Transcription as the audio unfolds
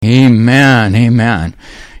Amen. Amen.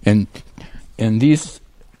 And in these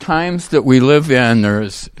times that we live in, there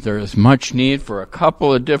is much need for a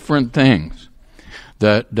couple of different things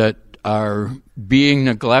that are being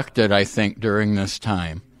neglected, I think, during this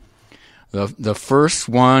time. The first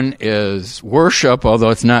one is worship, although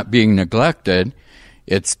it's not being neglected.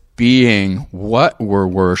 It's being what we're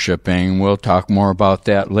worshiping. We'll talk more about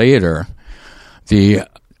that later. The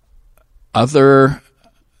other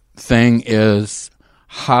thing is,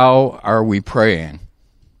 how are we praying?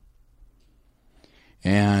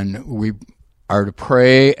 And we are to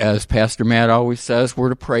pray, as Pastor Matt always says, we're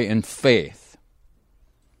to pray in faith.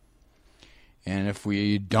 And if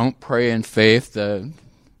we don't pray in faith, the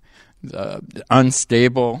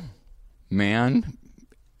unstable man,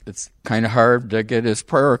 it's kind of hard to get his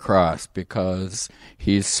prayer across because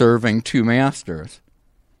he's serving two masters.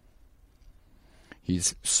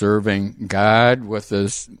 He's serving God with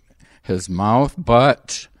his mouth,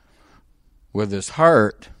 but with his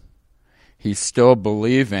heart, he's still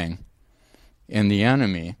believing in the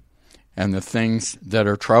enemy and the things that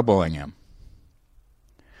are troubling him.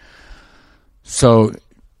 So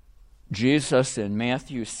Jesus in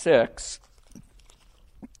Matthew 6,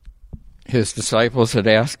 his disciples had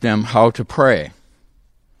asked him how to pray.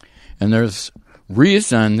 And there's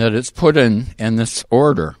reason that it's put in this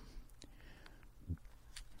order.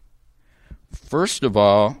 First of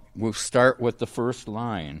all, we'll start with the first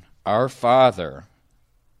line. Our Father,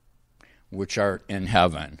 which art in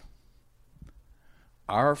heaven.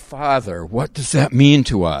 Our Father, what does that mean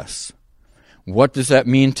to us? What does that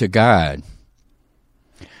mean to God?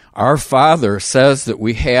 Our Father says that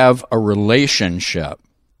we have a relationship.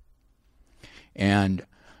 And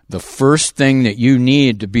the first thing that you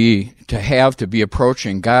need to be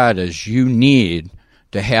approaching God is you need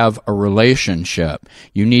to have a relationship.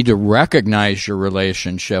 You need to recognize your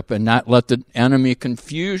relationship and not let the enemy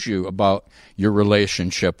confuse you about your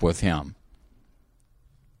relationship with him.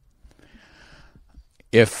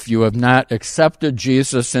 If you have not accepted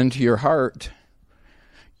Jesus into your heart,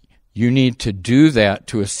 you need to do that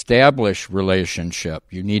to establish relationship.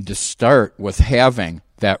 You need to start with having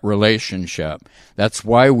that relationship. That's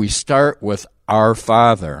why we start with our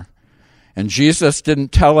Father. And Jesus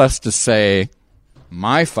didn't tell us to say,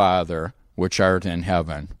 my Father, which art in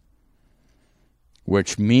heaven,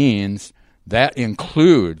 which means that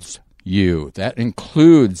includes you. That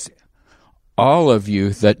includes all of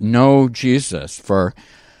you that know Jesus. For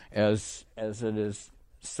as it is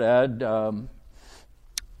said,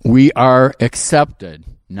 we are accepted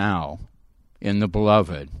now in the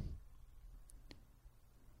Beloved.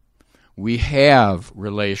 We have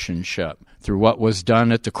relationship through what was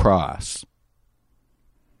done at the cross.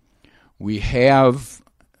 We have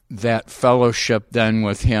that fellowship then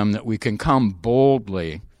with him that we can come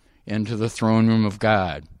boldly into the throne room of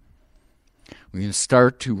God. We can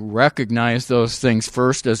start to recognize those things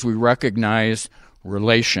first as we recognize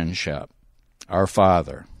relationship. Our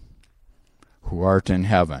Father, who art in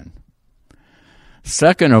heaven.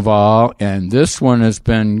 Second of all, and this one has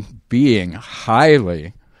been being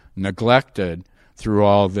highly neglected through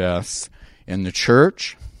all this in the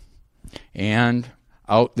church and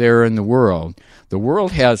out there in the world. The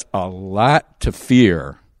world has a lot to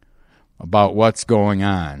fear about what's going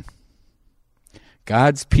on.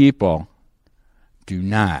 God's people do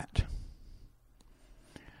not.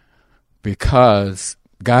 Because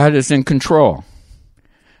God is in control.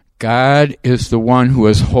 God is the one who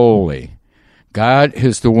is holy. God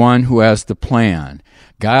is the one who has the plan.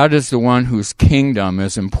 God is the one whose kingdom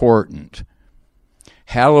is important.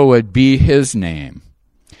 Hallowed be his name.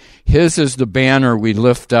 His is the banner we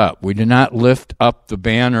lift up. We do not lift up the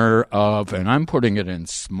banner of, and I'm putting it in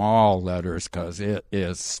small letters because it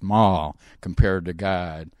is small compared to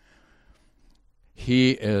God.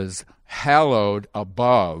 He is hallowed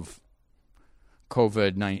above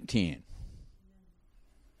COVID-19.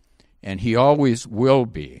 And he always will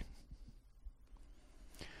be.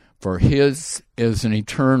 For his is an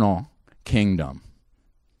eternal kingdom.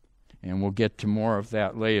 And we'll get to more of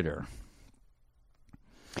that later.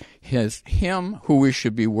 Him who we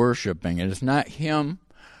should be worshiping. It is not him,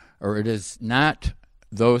 or it is not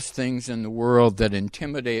those things in the world that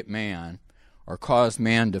intimidate man or cause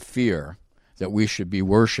man to fear that we should be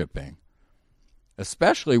worshiping.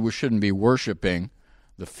 Especially we shouldn't be worshiping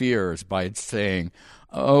the fears by saying,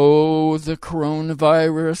 oh, the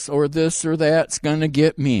coronavirus or this or that's going to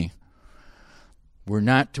get me. We're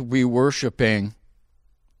not to be worshiping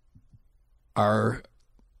our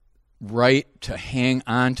right to hang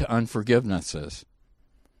on to unforgivenesses.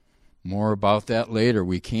 More about that later.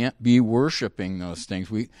 We can't be worshiping those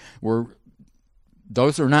things.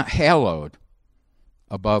 Those are not hallowed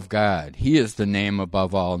above God. He is the name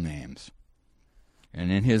above all names.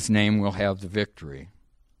 And in his name we'll have the victory.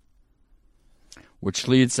 Which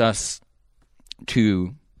leads us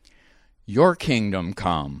to your kingdom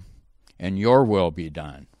come and your will be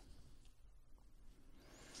done.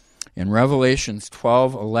 In Revelations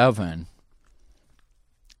 12:11,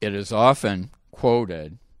 it is often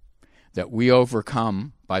quoted that we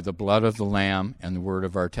overcome by the blood of the Lamb and the word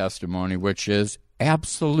of our testimony, which is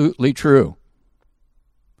absolutely true.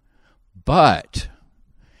 But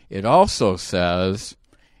it also says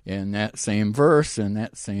in that same verse, in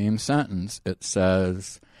that same sentence, it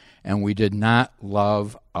says, and we did not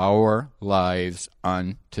love our lives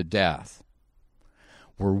unto death.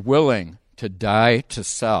 We're willing to die to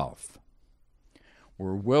self.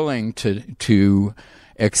 We're willing to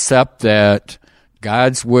accept that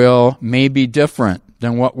God's will may be different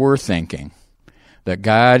than what we're thinking, that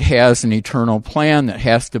God has an eternal plan that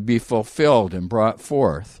has to be fulfilled and brought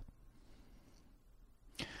forth.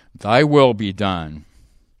 Thy will be done,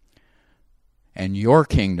 and your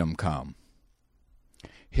kingdom come.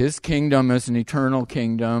 His kingdom is an eternal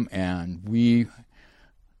kingdom, and we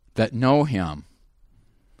that know him,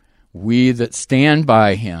 we that stand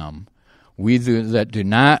by him, we that do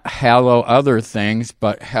not hallow other things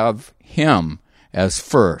but have him as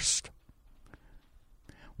first,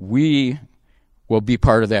 we will be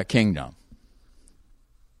part of that kingdom.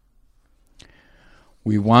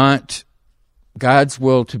 We want God's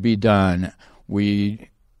will to be done. We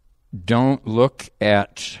don't look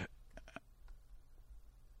at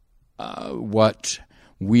what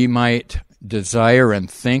we might desire and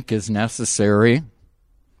think is necessary.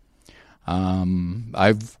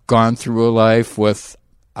 I've gone through a life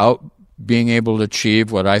without being able to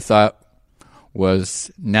achieve what I thought was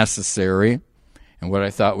necessary and what I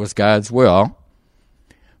thought was God's will,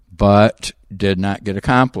 but did not get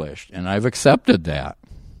accomplished. And I've accepted that.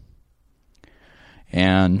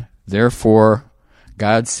 And therefore,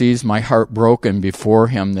 God sees my heart broken before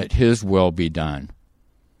him that his will be done,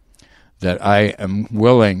 that I am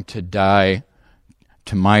willing to die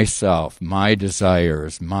to myself, my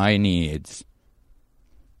desires, my needs.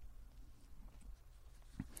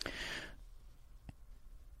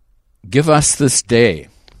 Give us this day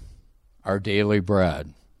our daily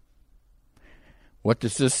bread. What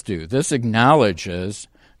does this do? This acknowledges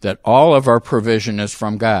that all of our provision is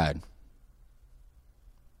from God.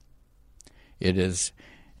 It is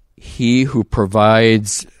he who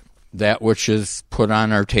provides that which is put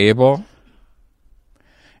on our table.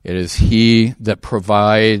 It is he that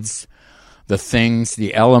provides the things,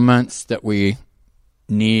 the elements that we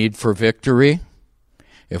need for victory.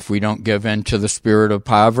 If we don't give in to the spirit of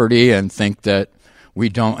poverty and think that we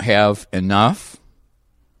don't have enough,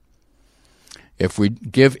 if we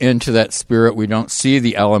give in to that spirit, we don't see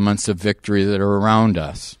the elements of victory that are around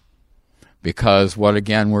us. Because what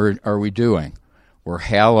again are we doing? We're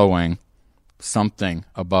hallowing something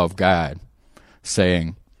above God,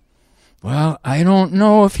 saying, well, I don't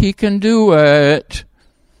know if he can do it.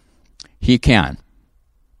 He can.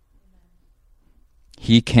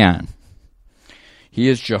 He can. He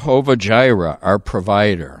is Jehovah Jireh, our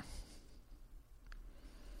provider.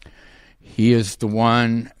 He is the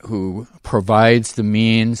one who provides the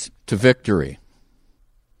means to victory,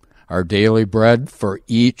 our daily bread for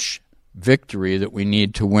each victory that we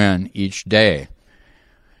need to win each day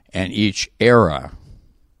and each era.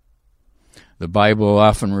 The Bible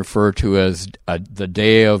often referred to as the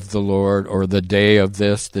day of the Lord, or the day of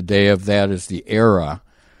this, the day of that, is the era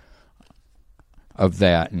of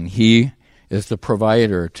that. And he is the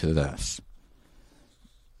provider to this.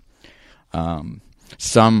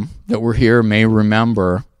 Some that were here may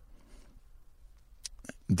remember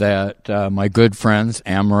that my good friends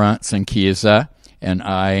Amaranth and Kiza and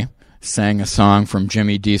I sang a song from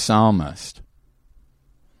Jimmy D. Psalmist.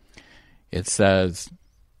 It says,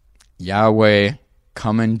 Yahweh,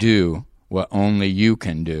 come and do what only you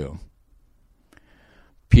can do.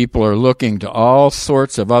 People are looking to all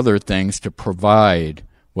sorts of other things to provide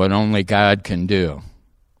what only God can do.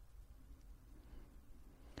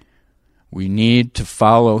 We need to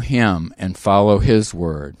follow him and follow his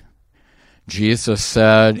word. Jesus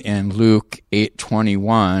said in Luke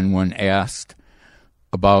 8:21, when asked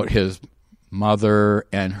about his mother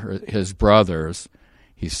and his brothers,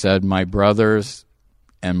 he said, my brothers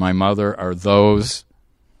and my mother are those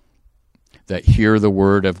that hear the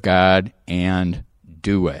word of God and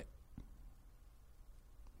do it.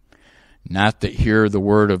 Not that hear the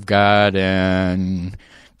word of God and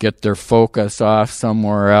get their focus off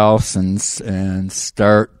somewhere else and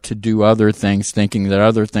start to do other things thinking that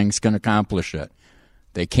other things can accomplish it.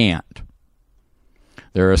 They can't.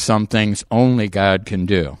 There are some things only God can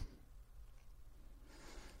do.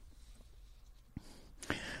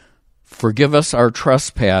 Forgive us our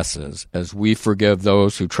trespasses as we forgive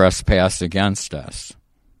those who trespass against us.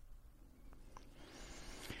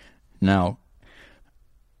 Now,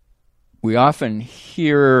 we often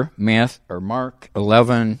hear Mark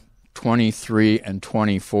 11:23 and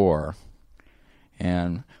 24,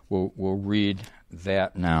 and we'll read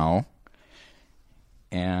that now.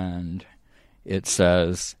 And it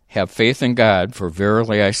says, "Have faith in God, for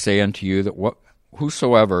verily I say unto you that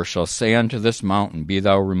whosoever shall say unto this mountain, Be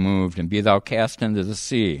thou removed, and be thou cast into the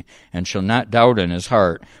sea, and shall not doubt in his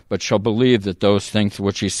heart, but shall believe that those things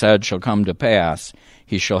which he said shall come to pass,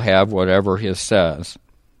 he shall have whatever he says.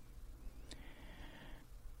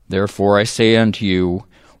 Therefore I say unto you,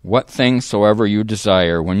 what things soever you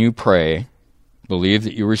desire, when you pray, believe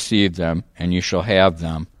that you receive them, and you shall have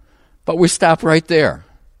them." But we stop right there.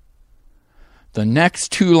 The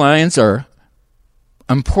next two lines are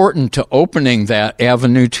important to opening that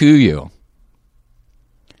avenue to you.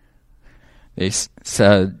 They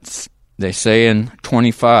say in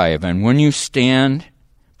 25, "And when you stand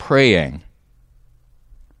praying,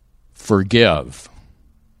 forgive."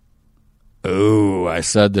 Oh, I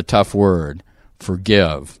said the tough word,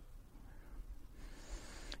 forgive.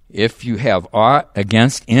 "If you have aught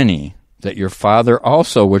against any, that your Father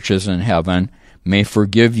also which is in heaven may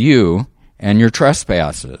forgive you and your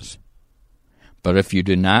trespasses. But if you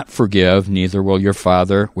do not forgive, neither will your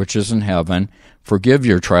Father which is in heaven forgive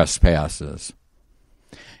your trespasses."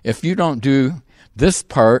 If you don't do this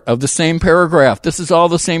part of the same paragraph, this is all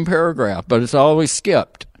the same paragraph, but it's always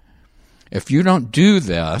skipped. If you don't do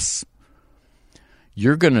this,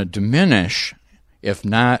 you're going to diminish, if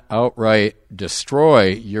not outright destroy,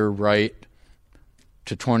 your right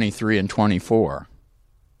to 23 and 24.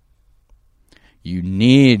 You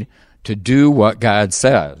need to do what God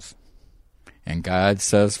says. And God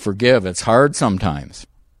says forgive. It's hard sometimes.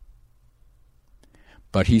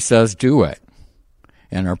 But he says do it.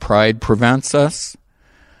 And our pride prevents us.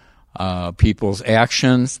 People's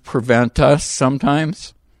actions prevent us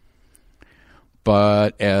sometimes.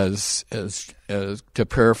 But as to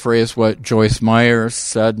paraphrase what Joyce Meyer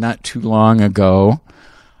said not too long ago,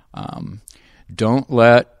 don't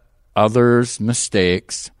let others'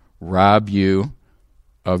 mistakes rob you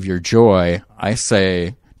of your joy. I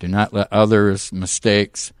say, do not let others'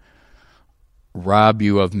 mistakes rob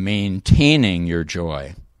you of maintaining your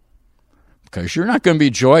joy. Because you're not going to be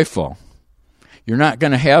joyful. You're not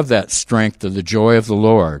going to have that strength of the joy of the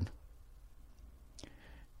Lord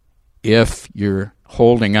if you're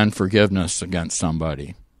holding unforgiveness against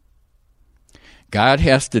somebody. God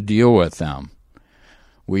has to deal with them.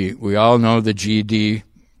 We all know the GD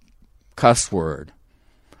cuss word.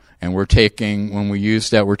 And when we use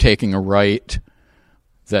that, we're taking a right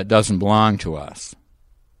that doesn't belong to us.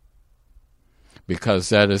 Because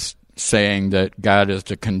that is saying that God is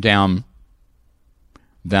to condemn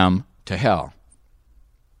them to hell.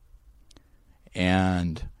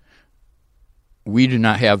 And we do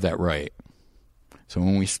not have that right. So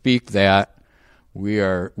when we speak that, we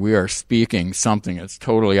are speaking something that's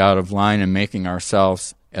totally out of line and making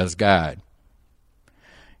ourselves as God.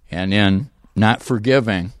 And in not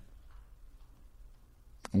forgiving,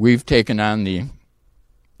 we've taken on the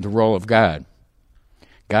role of God.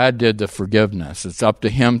 God did the forgiveness. It's up to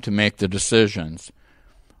him to make the decisions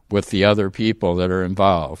with the other people that are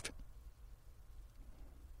involved.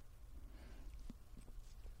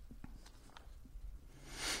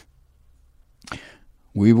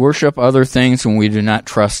 We worship other things when we do not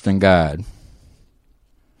trust in God.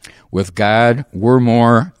 With God, we're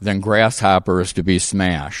more than grasshoppers to be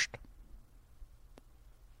smashed.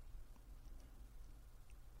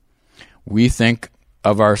 We think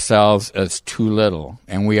of ourselves as too little,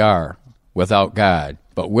 and we are, without God.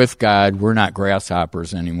 But with God, we're not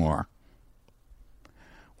grasshoppers anymore.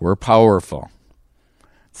 We're powerful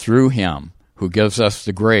through him who gives us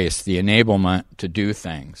the grace, the enablement to do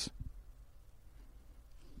things.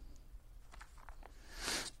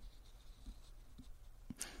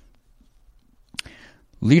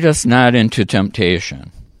 Lead us not into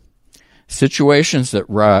temptation. Situations that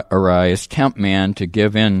arise tempt man to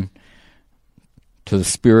give in to the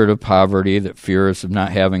spirit of poverty that fears of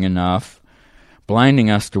not having enough,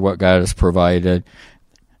 blinding us to what God has provided.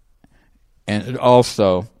 And it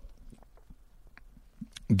also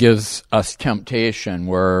gives us temptation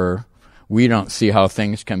where we don't see how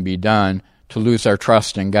things can be done to lose our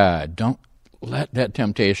trust in God. Don't let that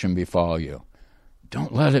temptation befall you.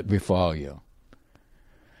 Don't let it befall you.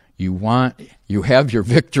 You have your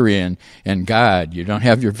victory in God. You don't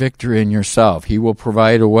have your victory in yourself. He will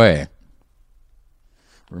provide a way.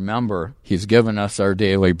 Remember, he's given us our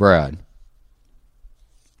daily bread.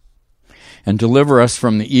 And deliver us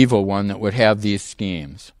from the evil one that would have these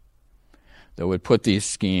schemes, that would put these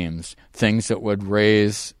schemes, things that would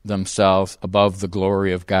raise themselves above the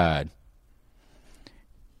glory of God.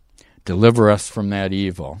 Deliver us from that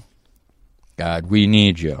evil. God, we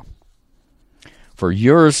need you. For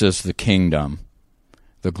yours is the kingdom,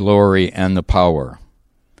 the glory, and the power.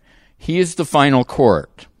 He is the final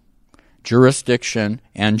court, jurisdiction,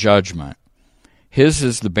 and judgment. His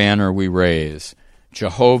is the banner we raise.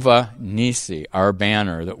 Jehovah Nissi, our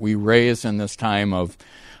banner that we raise in this time of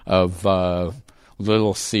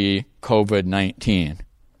little c COVID-19.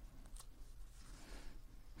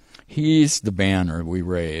 He's the banner we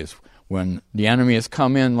raise. When the enemy has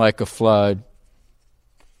come in like a flood,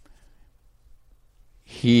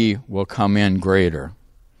 he will come in greater.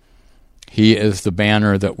 He is the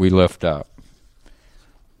banner that we lift up.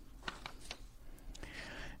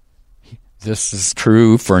 This is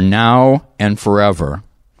true for now and forever.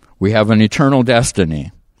 We have an eternal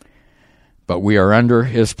destiny, but we are under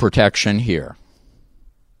his protection here.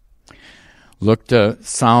 Look to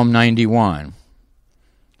Psalm 91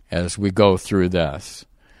 as we go through this,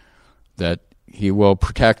 that he will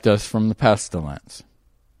protect us from the pestilence.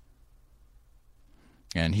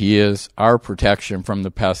 And he is our protection from the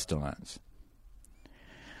pestilence.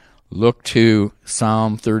 Look to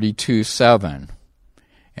Psalm 32:7.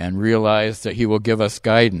 And realize that he will give us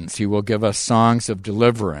guidance. He will give us songs of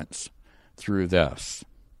deliverance through this.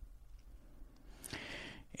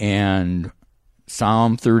 And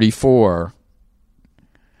Psalm 34,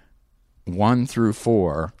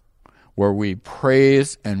 1-4, where we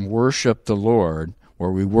praise and worship the Lord,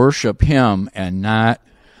 where we worship him and not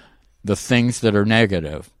the things that are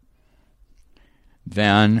negative,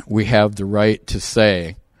 then we have the right to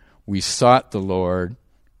say, we sought the Lord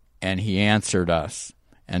and he answered us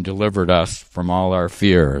and delivered us from all our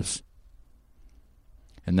fears.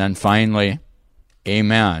 And then finally,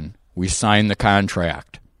 amen, we signed the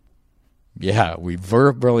contract. Yeah, we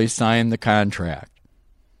verbally signed the contract.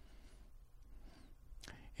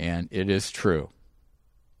 And it is true.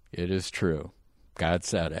 It is true. God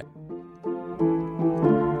said it.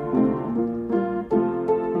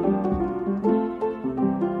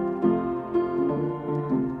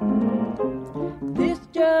 This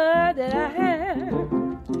joy that I have,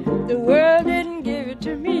 the world didn't give it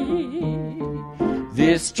to me.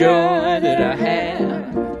 This joy that I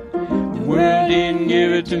have, the world didn't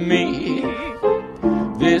give it to me.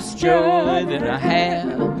 This joy that I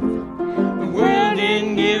have, the world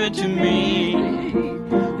didn't give it to me.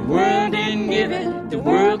 The world didn't give it, the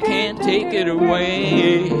world can't take it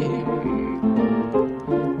away.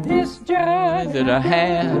 This joy That I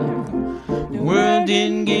have, the world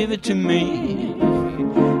didn't give it to me.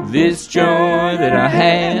 This joy that I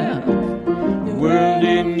have, the world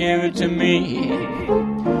didn't give it to me.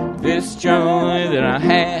 This joy that I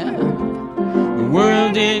have, the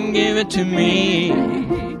world didn't give it to me.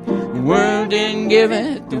 The world didn't give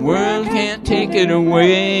it, the world can't take it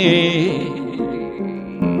away.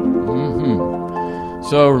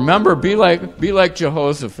 So remember, be like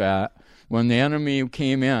Jehoshaphat. When the enemy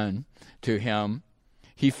came in to him,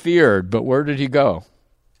 he feared, but where did he go?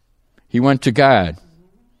 He went to God.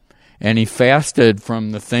 And he fasted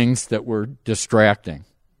from the things that were distracting.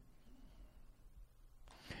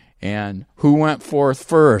 And who went forth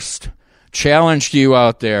first? Challenged you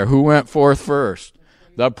out there. Who went forth first?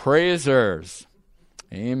 The praisers.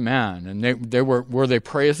 Amen. And they were they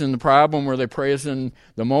praising the problem? Were they praising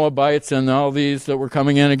the Moabites and all these that were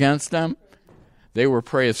coming in against them? They were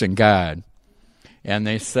praising God. And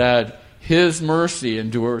they said, his mercy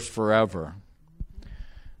endures forever.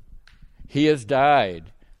 He has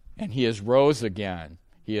died. And he has rose again.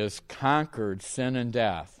 He has conquered sin and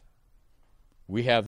death. We have